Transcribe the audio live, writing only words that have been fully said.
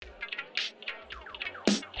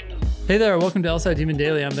Hey there, welcome to LSAT Demon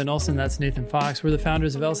Daily. I'm Ben Olson, that's Nathan Fox. We're the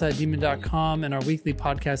founders of LSATdemon.com and our weekly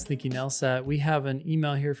podcast, Thinking LSAT. We have an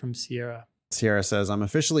email here from Sierra. Sierra says, I'm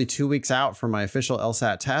officially 2 weeks out from my official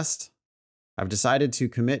LSAT test. I've decided to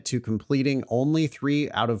commit to completing only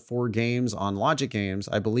 3 out of 4 games on Logic Games.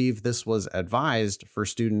 I believe this was advised for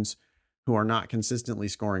students who are not consistently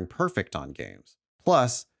scoring perfect on games.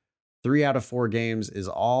 Plus, 3 out of 4 games is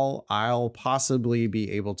all I'll possibly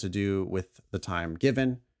be able to do with the time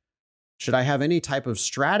given. Should I have any type of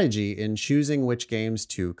strategy in choosing which games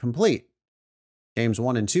to complete? Games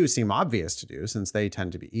 1 and 2 seem obvious to do since they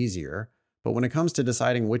tend to be easier. But when it comes to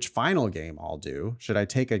deciding which final game I'll do, should I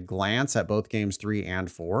take a glance at both games 3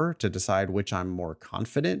 and 4 to decide which I'm more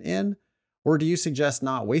confident in? Or do you suggest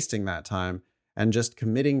not wasting that time and just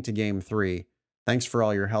committing to game 3? Thanks for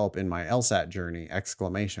all your help in my LSAT journey!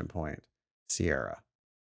 Sierra.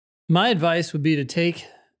 My advice would be to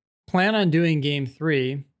plan on doing game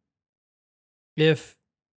 3. If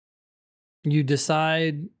you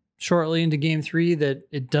decide shortly into game 3 that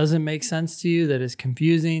it doesn't make sense to you, that it's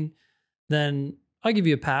confusing, then I'll give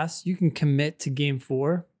you a pass. You can commit to game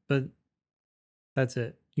 4, but that's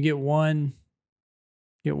it. You get one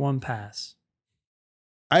pass.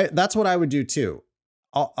 That's what I would do too.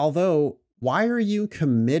 Although, why are you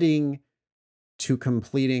committing to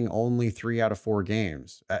completing only 3 out of 4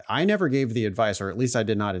 games? I never gave the advice, or at least I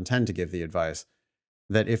did not intend to give the advice,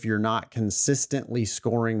 that if you're not consistently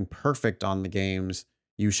scoring perfect on the games,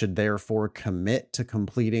 you should therefore commit to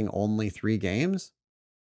completing only 3 games.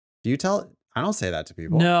 Do you tell? I don't say that to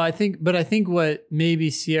people. No, I think what maybe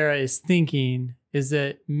Sierra is thinking is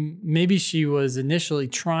that maybe she was initially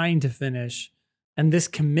trying to finish, and this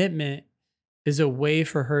commitment is a way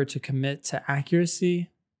for her to commit to accuracy.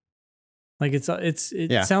 Like it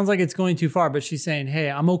sounds like it's going too far, but she's saying,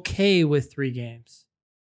 "Hey, I'm okay with 3 games."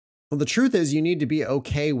 Well, the truth is you need to be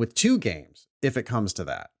okay with 2 games if it comes to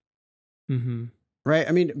that. Mm-hmm. Right?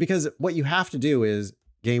 I mean, because what you have to do is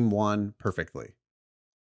game 1 perfectly,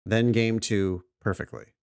 then game 2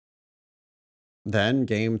 perfectly, then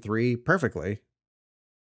game 3 perfectly,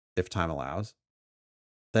 if time allows,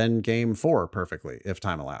 then game 4 perfectly, if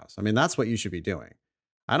time allows. I mean, that's what you should be doing.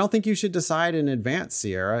 I don't think you should decide in advance,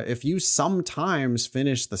 Sierra. If you sometimes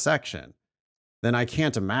finish the section, then I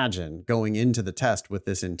can't imagine going into the test with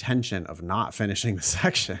this intention of not finishing the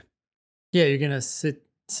section. Yeah, you're going to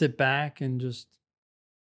sit back and just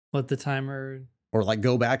let the timer... Or like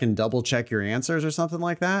go back and double check your answers or something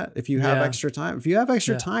like that. If you have extra time,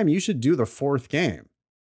 time, you should do the 4th game.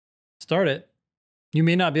 Start it. You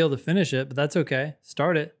may not be able to finish it, but that's okay.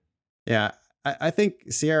 Start it. Yeah. I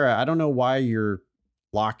think, Sierra, I don't know why you're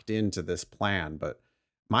locked into this plan, but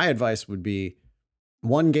my advice would be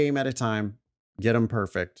 1 game at a time. Get them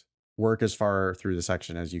perfect, work as far through the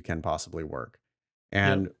section as you can possibly work.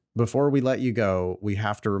 And before we let you go, we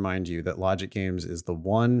have to remind you that Logic Games is the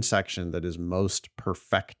one section that is most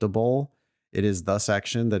perfectible. It is the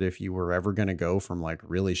section that if you were ever going to go from like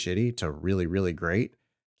really shitty to really, really great,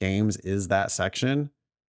 Games is that section.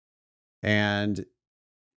 And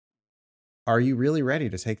are you really ready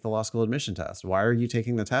to take the law school admission test? Why are you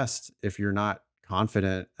taking the test if you're not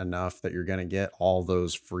confident enough that you're going to get all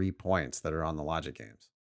those free points that are on the Logic Games?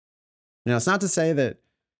 Now, it's not to say that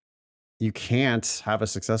you can't have a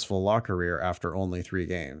successful law career after only 3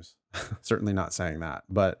 games. Certainly not saying that,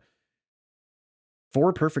 but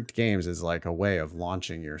 4 perfect games is like a way of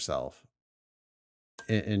launching yourself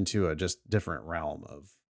into a just different realm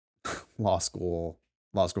of law school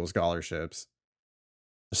scholarships.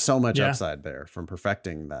 There's so much upside there from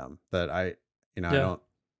perfecting them that I don't.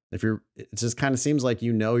 It just kind of seems like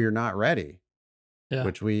you're not ready,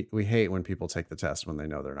 which we hate when people take the test when they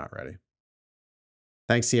know they're not ready.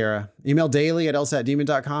 Thanks, Sierra. Email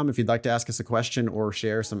daily@lsatdemon.com if you'd like to ask us a question or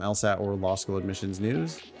share some LSAT or law school admissions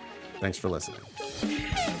news. Thanks for listening.